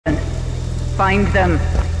Find them.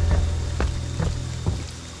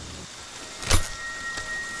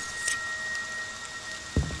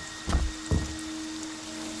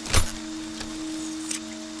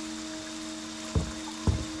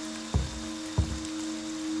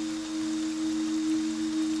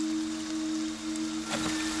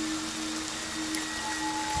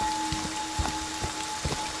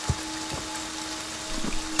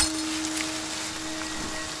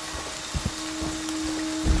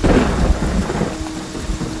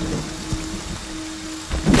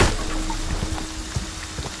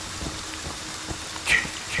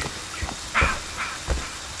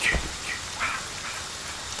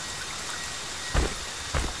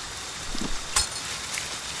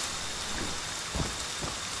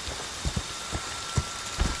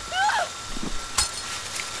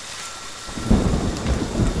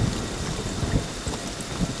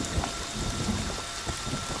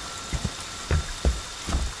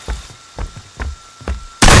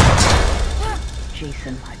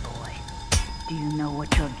 Jason, my boy, do you know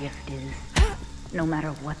what your gift is? No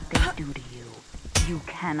matter what they do to you, you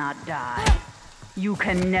cannot die. You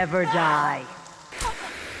can never die. They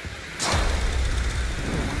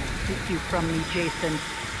want to take you from me, Jason.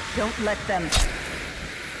 Don't let them.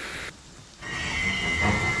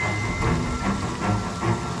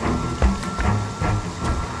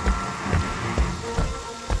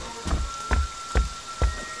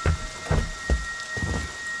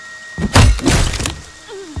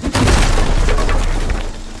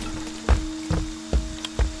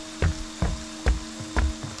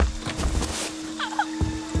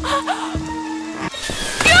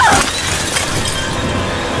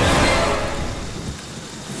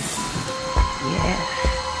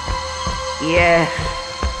 Yes,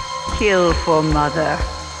 kill for Mother.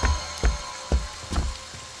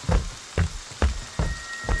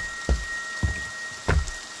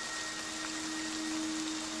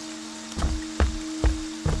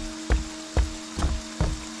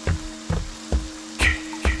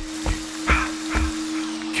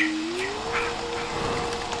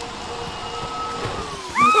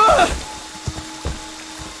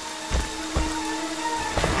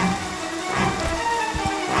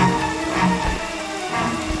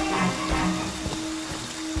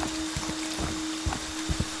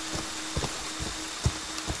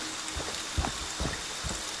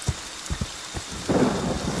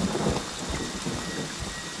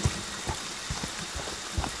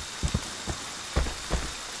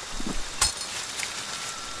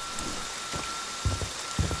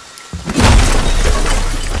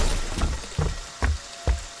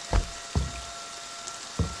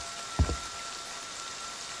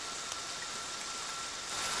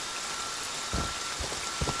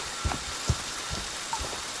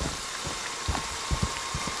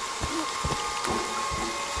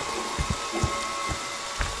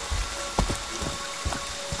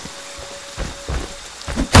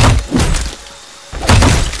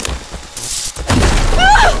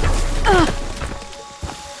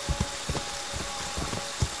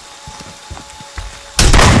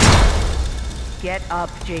 Get up,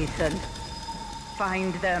 Jason.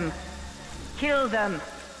 Find them. Kill them.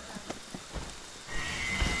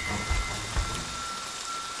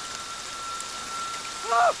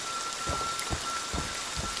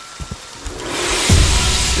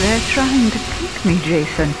 They're trying to take me,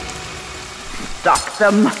 Jason. Stop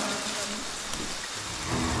them.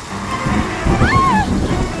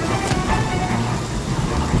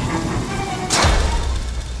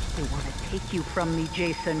 They want to take you from me,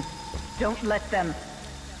 Jason. Don't let them.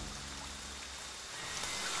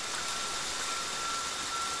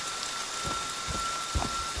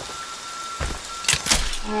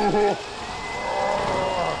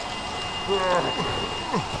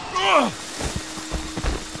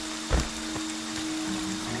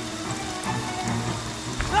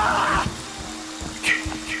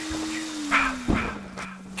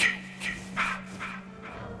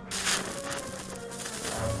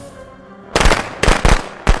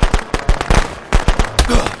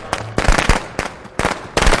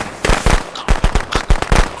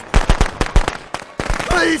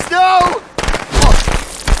 Please, no!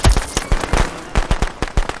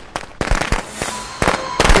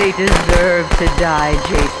 They deserve to die,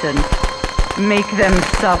 Jason. Make them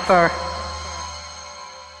suffer.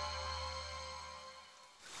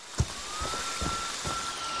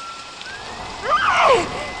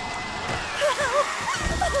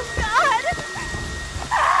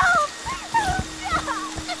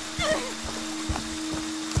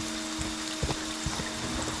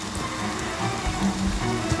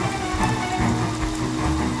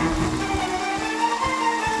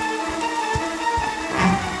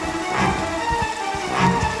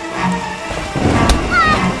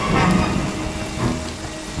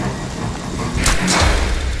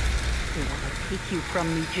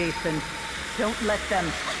 from me, Jason. Don't let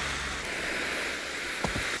them.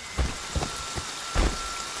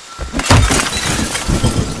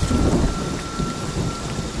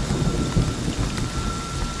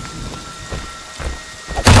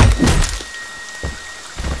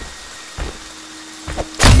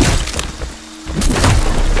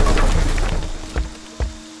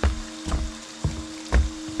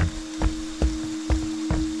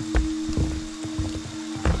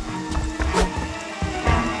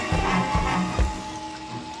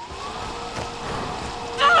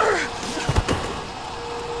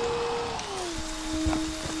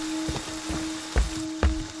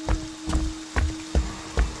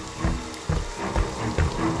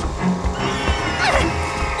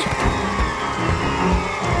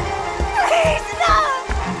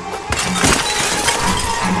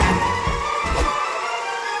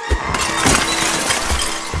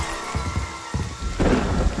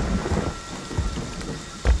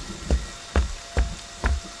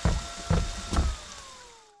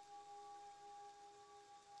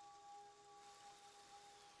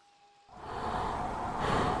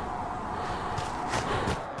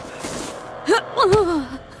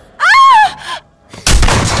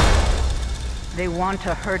 They want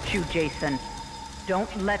to hurt you, Jason. Don't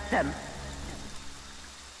let them.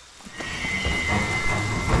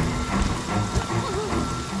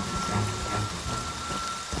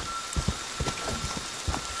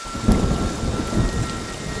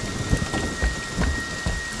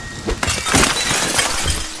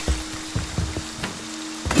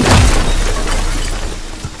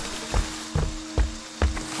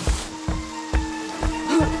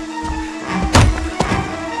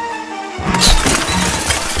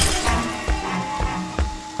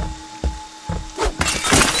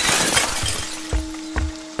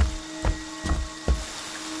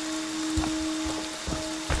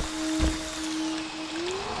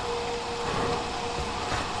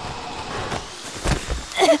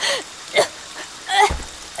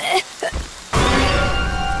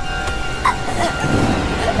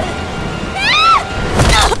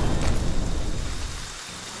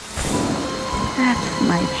 That's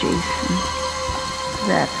my Jason.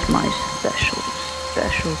 That's my special,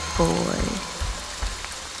 special boy.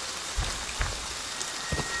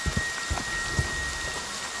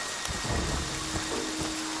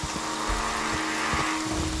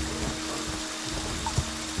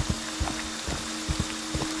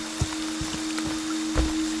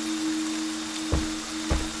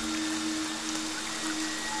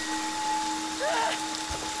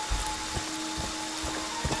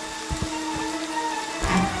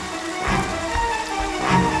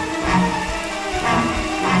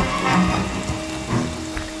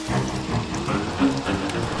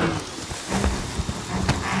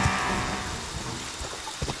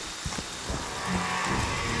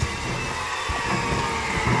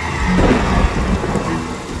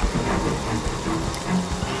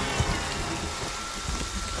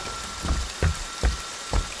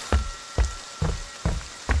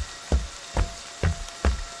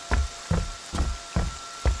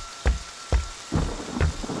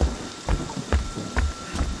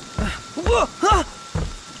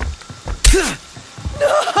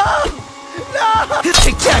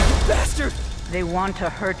 Take that, you bastard! They want to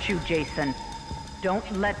hurt you, Jason.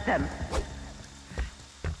 Don't let them.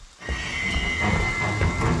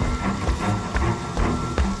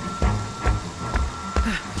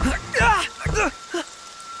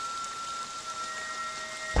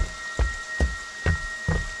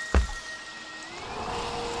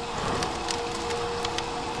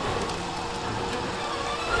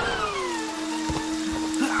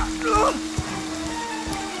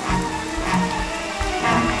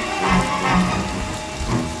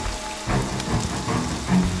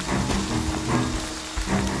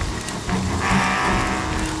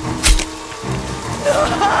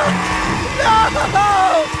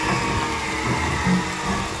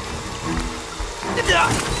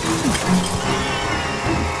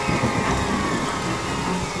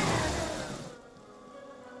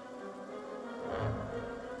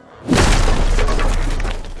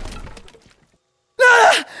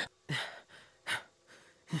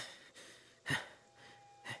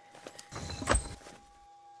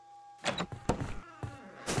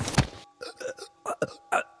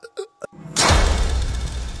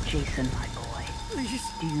 Jason, my boy, Please.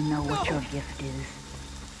 do you know what your gift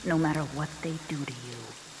is? No matter what they do to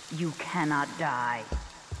you, you cannot die.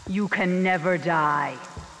 You can never die.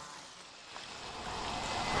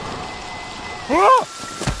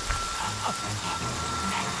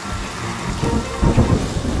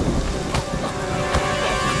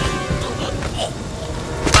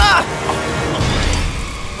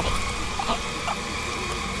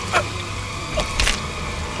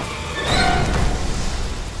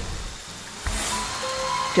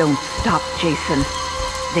 Don't stop, Jason.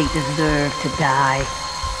 They deserve to die.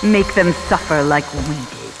 Make them suffer like we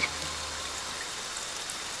did.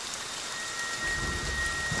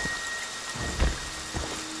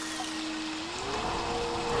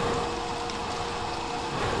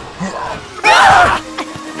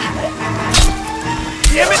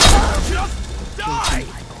 Damn it! Just die!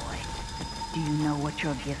 Jason, my boy, do you know what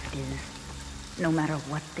your gift is? No matter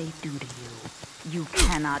what they do to you, you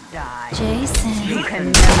cannot die. Jason, You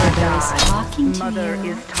can never Mother is die. talking to Mother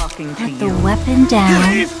you. is talking to Put you. the weapon down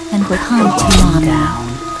and come to mommy. Down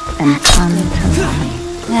and come to mommy.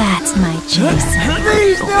 That's my Jason.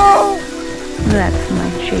 Please, no! That's my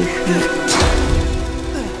Jason.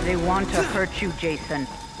 They want to hurt you, Jason.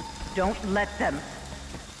 Don't let them.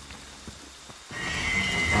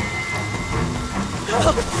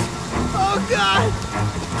 Oh, God!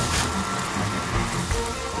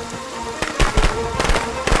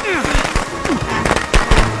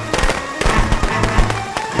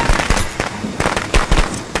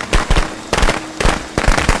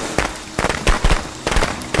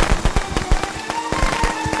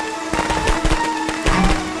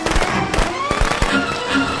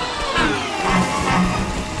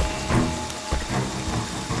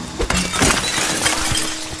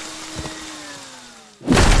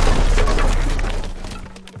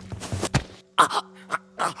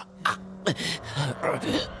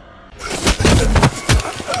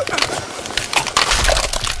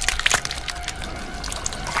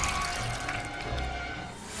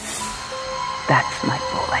 That's my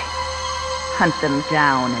boy. Hunt them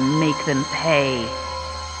down and make them pay.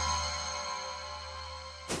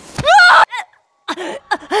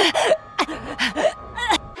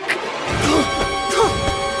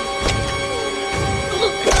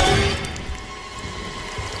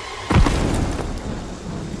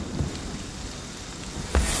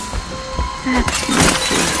 That's my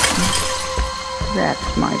Jason.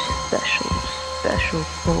 That's my special, special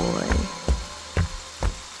boy.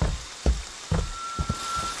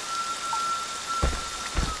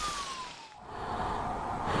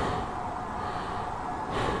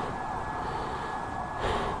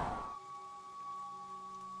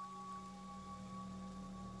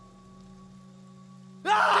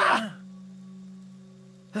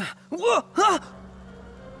 Whoa! Huh?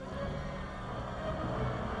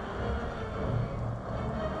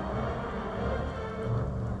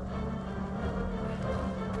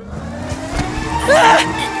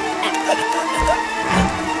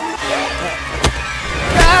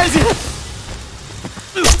 Guys!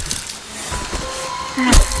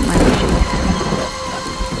 That's my Jason.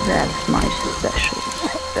 That's my special,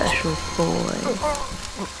 special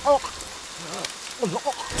boy.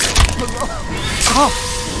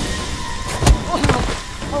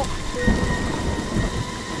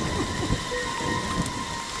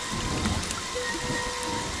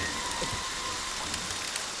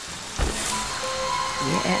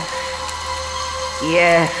 Yes.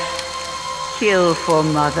 Yes. Kill for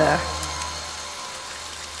mother.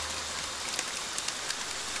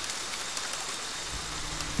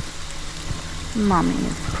 Mommy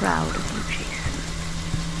is proud of you,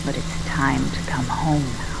 Jason. But it's time to come home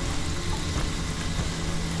now.